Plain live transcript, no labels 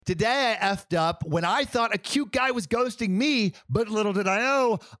Today I effed up when I thought a cute guy was ghosting me, but little did I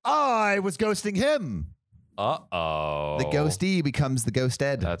know I was ghosting him. Uh-oh. The ghostee becomes the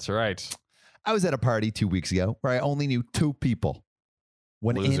ghosted. That's right. I was at a party 2 weeks ago where I only knew 2 people.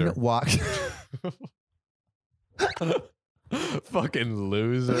 When Loser. in walks... Fucking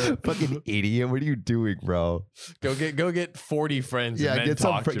loser. Fucking idiot. What are you doing, bro? Go get 40 friends. Yeah, and then get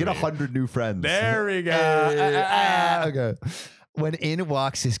talk to get me. 100 new friends. There we go. Okay. When in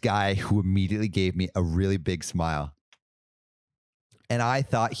walks this guy who immediately gave me a really big smile. And I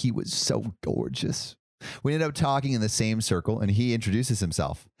thought he was so gorgeous. We ended up talking in the same circle and he introduces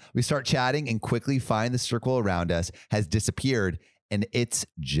himself. We start chatting and quickly find the circle around us has disappeared and it's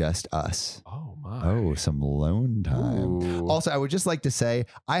just us. Oh my. Oh, some alone time. Ooh. Also, I would just like to say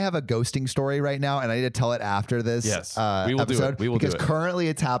I have a ghosting story right now and I need to tell it after this Yes, we will episode do it. We will because do it. currently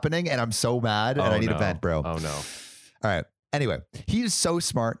it's happening and I'm so mad and Oh, I need no. a vent, bro. Oh no. All right. Anyway, he is so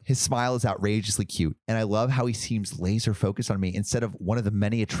smart. His smile is outrageously cute. And I love how he seems laser focused on me instead of one of the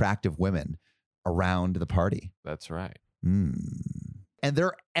many attractive women around the party. That's right. And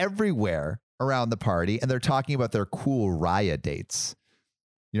they're everywhere around the party and they're talking about their cool Raya dates.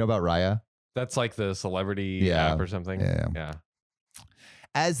 You know about Raya? That's like the celebrity Yeah. app or something. Yeah.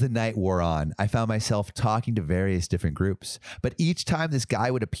 As the night wore on, I found myself talking to various different groups. But each time this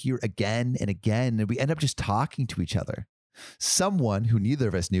guy would appear again and again, and we end up just talking to each other. Someone who neither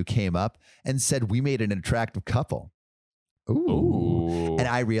of us knew came up and said we made an attractive couple. Ooh. And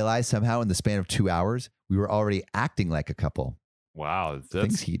I realized somehow in the span of 2 hours, we were already acting like a couple. Wow. Things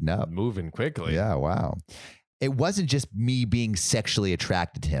That's heating up. moving quickly. Yeah, wow. It wasn't just me being sexually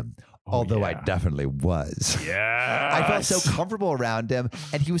attracted to him, although I yeah. definitely was. Yeah. I felt so comfortable around him,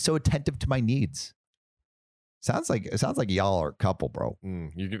 and he was so attentive to my needs. Sounds like y'all are a couple, bro.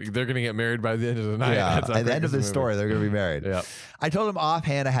 They're gonna get married by the end of the night. Yeah, That's how at the quick end of this this story, they're gonna be married. Yeah. I told him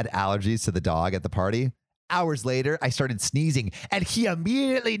offhand I had allergies to the dog at the party. Hours later, I started sneezing, and he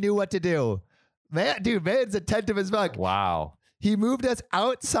immediately knew what to do. Man's attentive as fuck. Wow. He moved us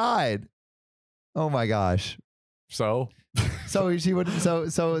outside. Oh my gosh. So the Whoa,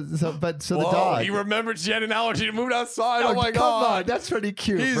 dog. he remembered she had an allergy to move outside. Oh my come god. on, that's pretty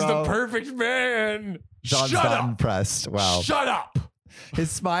cute. He's bro. the perfect man. John's Shut not up. impressed. Wow. Shut up. His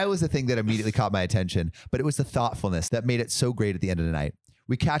smile was the thing that immediately caught my attention, but it was the thoughtfulness that made it so great at the end of the night.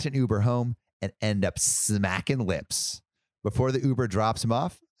 We catch an Uber home and end up smacking lips. Before the Uber drops him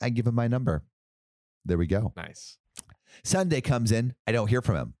off, I give him my number. There we go. Nice. Sunday comes in. I don't hear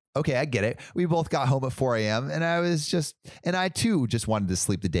from him. Okay, I get it. We both got home at 4 a.m. and I too just wanted to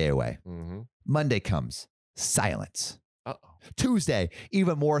sleep the day away. Mm-hmm. Monday comes. Silence. Uh-oh. Tuesday,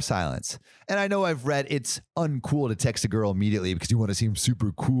 even more silence. And I know I've read it's uncool to text a girl immediately because you want to seem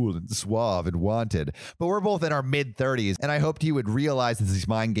super cool and suave and wanted. But we're both in our mid-30s, and I hoped he would realize that these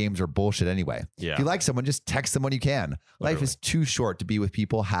mind games are bullshit anyway. Yeah. If you like someone, just text them when you can. Life Literally. is too short to be with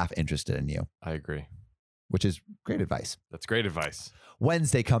people half interested in you, I agree. which is great advice. That's great advice.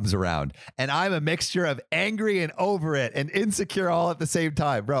 Wednesday comes around, and I'm a mixture of angry and over it and insecure all at the same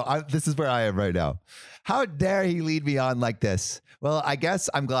time. Bro, this is where I am right now. How dare he lead me on like this? Well, I guess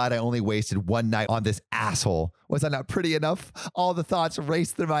I'm glad I only wasted one night on this asshole. Was I not pretty enough? All the thoughts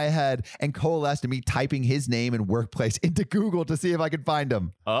raced through my head and coalesced to me typing his name and workplace into Google to see if I could find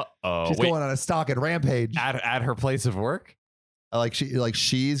him. Uh-oh. She's going on a stalking rampage. At her place of work?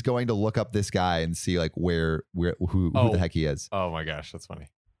 She's going to look up this guy and see like who the heck he is. Oh my gosh, that's funny.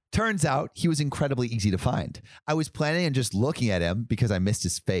 Turns out he was incredibly easy to find. I was planning on just looking at him because I missed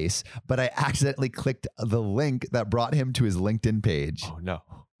his face, but I accidentally clicked the link that brought him to his LinkedIn page. Oh no.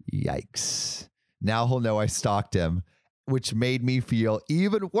 Yikes. Now he'll know I stalked him, which made me feel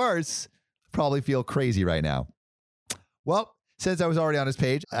even worse. Probably feel crazy right now. Well, since I was already on his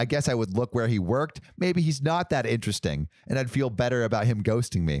page, I guess I would look where he worked. Maybe he's not that interesting, and I'd feel better about him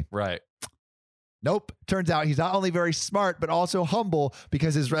ghosting me. Right. Nope. Turns out he's not only very smart, but also humble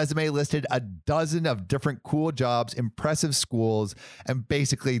because his resume listed a dozen of different cool jobs, impressive schools, and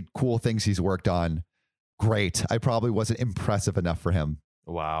basically cool things he's worked on. Great. I probably wasn't impressive enough for him.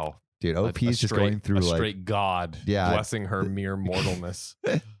 Wow. Dude, OP is just going through a like... straight God blessing her mere mortalness.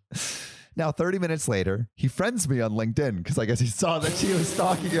 Now, 30 minutes later, he friends me on LinkedIn because I guess he saw that she was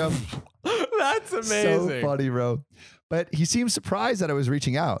stalking him. That's amazing. So funny, bro. But he seemed surprised that I was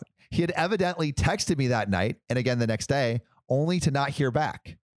reaching out. He had evidently texted me that night and again the next day, only to not hear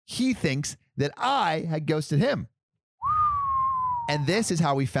back. He thinks that I had ghosted him. And this is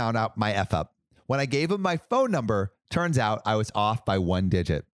how we found out my F up. When I gave him my phone number, turns out I was off by 1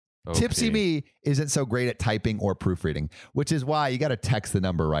 digit. Okay. Tipsy me isn't so great at typing or proofreading, which is why you got to text the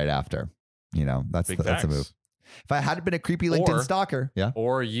number right after. You know, that's the move. If I hadn't been a creepy LinkedIn stalker,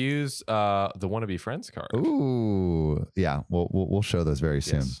 or use the wannabe friends card. Ooh, yeah, we'll show those very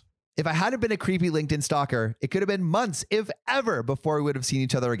soon. Yes. If I hadn't been a creepy LinkedIn stalker, it could have been months, if ever, before we would have seen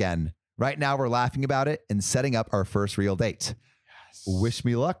each other again. Right now, we're laughing about it and setting up our first real date. Yes. Wish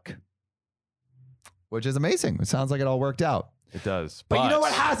me luck. Which is amazing. It sounds like it all worked out. It does. But you know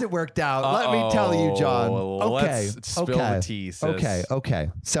what hasn't worked out? Let me tell you, John. Okay. Let's spill the tea, sis. Okay.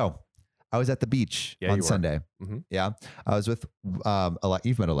 So I was at the beach on Sunday. Mm-hmm. Yeah. I was with,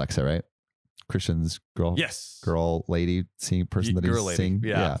 you've met Alexa, right? Christian's girl. Yes. Girl, lady, person that he's seeing.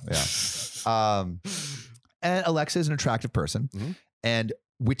 Yeah. And Alexa is an attractive person, and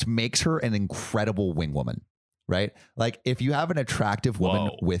which makes her an incredible wing woman, right? Like if you have an attractive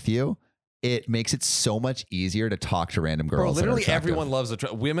woman with you, it makes it so much easier to talk to random girls. Bro, literally everyone loves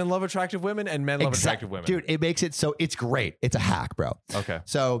women love attractive women and men love attractive women. Dude, it makes it so it's great. It's a hack, bro. Okay.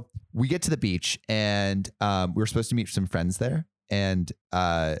 So we get to the beach and we were supposed to meet some friends there and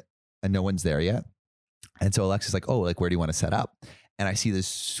no one's there yet. And so Alexa's like, oh, like, where do you want to set up? And I see this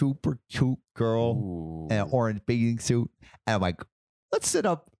super cute girl in an orange bathing suit. And I'm like, let's sit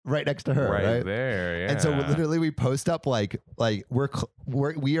up right next to her. Right there. Yeah. And so literally we post up like we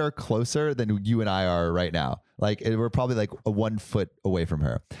are closer than you and I are right now. Like we're probably like 1 foot away from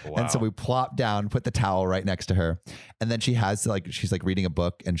her. Wow. And so we plop down, put the towel right next to her. And then she's like reading a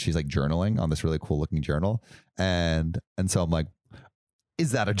book and she's like journaling on this really cool looking journal. And so I'm like,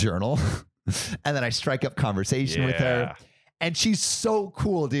 is that a journal? And then I strike up conversation with her. And she's so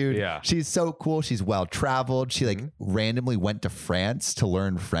cool, dude. Yeah. She's so cool. She's well traveled. She like randomly went to France to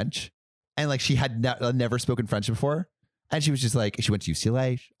learn French. And like she had never spoken French before. And she was just like, she went to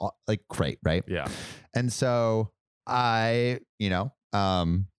UCLA, like great, right? Yeah. And so we're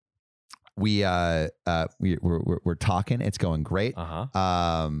talking. It's going great.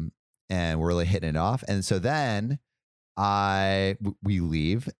 And we're really hitting it off. And so then we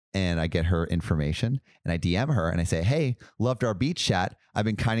leave and I get her information and I DM her and I say, hey, loved our beach chat. I've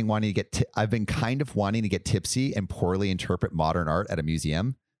been kind of wanting to get tipsy and poorly interpret modern art at a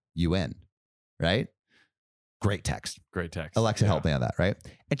museum. You in, right? Great text. Alexa helped me on that, right?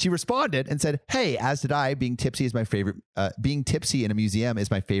 And she responded and said, hey, as did I. Being tipsy in a museum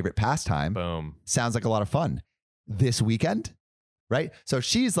is my favorite pastime. Boom. Sounds like a lot of fun. This weekend, right? So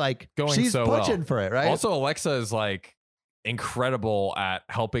she's like, she's so pushing for it, right? Also, Alexa is like incredible at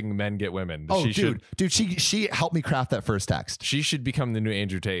helping men get women. Oh, she helped me craft that first text. She should become the new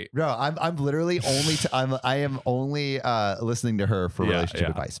Andrew Tate. Bro, I'm literally I am only listening to her for relationship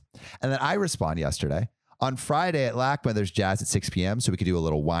advice. And then I respond yesterday. On Friday at LACMA, there's jazz at 6 p.m. So we could do a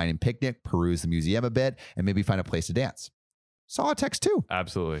little wine and picnic, peruse the museum a bit, and maybe find a place to dance. Saw a text too.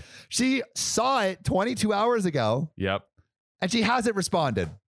 Absolutely. She saw it 22 hours ago. Yep. And she hasn't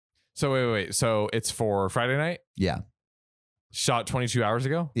responded. So wait. So it's for Friday night? Yeah. Shot 22 hours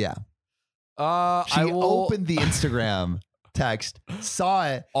ago? Yeah. She opened the Instagram text, saw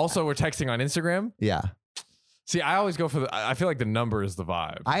it. Also, we're texting on Instagram? Yeah. See, I always go for I feel like the number is the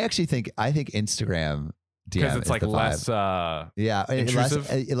vibe. I think Instagram DM because it's like less intrusive.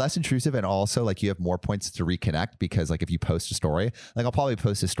 less intrusive, and also like you have more points to reconnect because like if you post a story, like I'll probably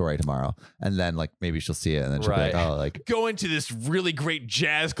post a story tomorrow and then like maybe she'll see it and then she'll be like, oh, like going to this really great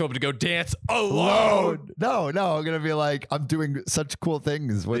jazz club to go dance alone. No, I'm gonna be like, I'm doing such cool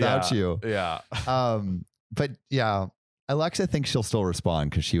things without you. Yeah. But yeah, Alexa thinks she'll still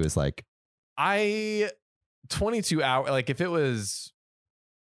respond because she was like, 22 hours, like if it was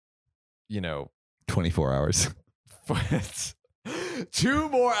 24 hours. 2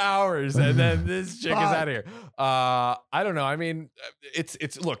 more hours and then this chick is out of here. I don't know. I mean,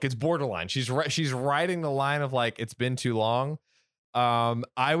 it's borderline. She's riding the line of like, it's been too long.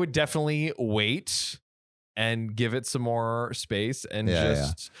 I would definitely wait and give it some more space and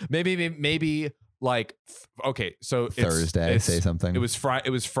maybe like, okay, so Thursday, say something. It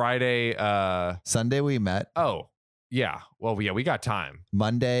was Friday. Sunday we met. Oh, yeah. Well, we got time.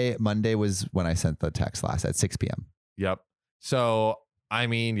 Monday was when I sent the text last at 6 p.m. Yep. So, I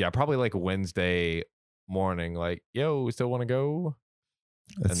mean, yeah, probably like Wednesday morning, like, yo, we still want to go?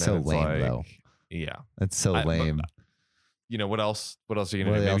 That's so lame, though. Yeah. That's so lame. What else are you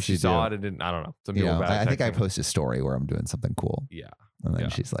going to do? Maybe she saw it and didn't, I don't know. Some people I think I posted a story where I'm doing something cool. Yeah. And then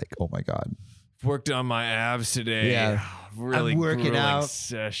she's like, oh my God. Worked on my abs today. Yeah. Really I'm working out.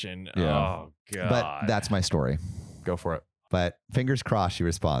 Session. Yeah. Oh, God. But that's my story. Go for it. But fingers crossed she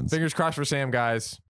responds. Fingers crossed for Sam, guys.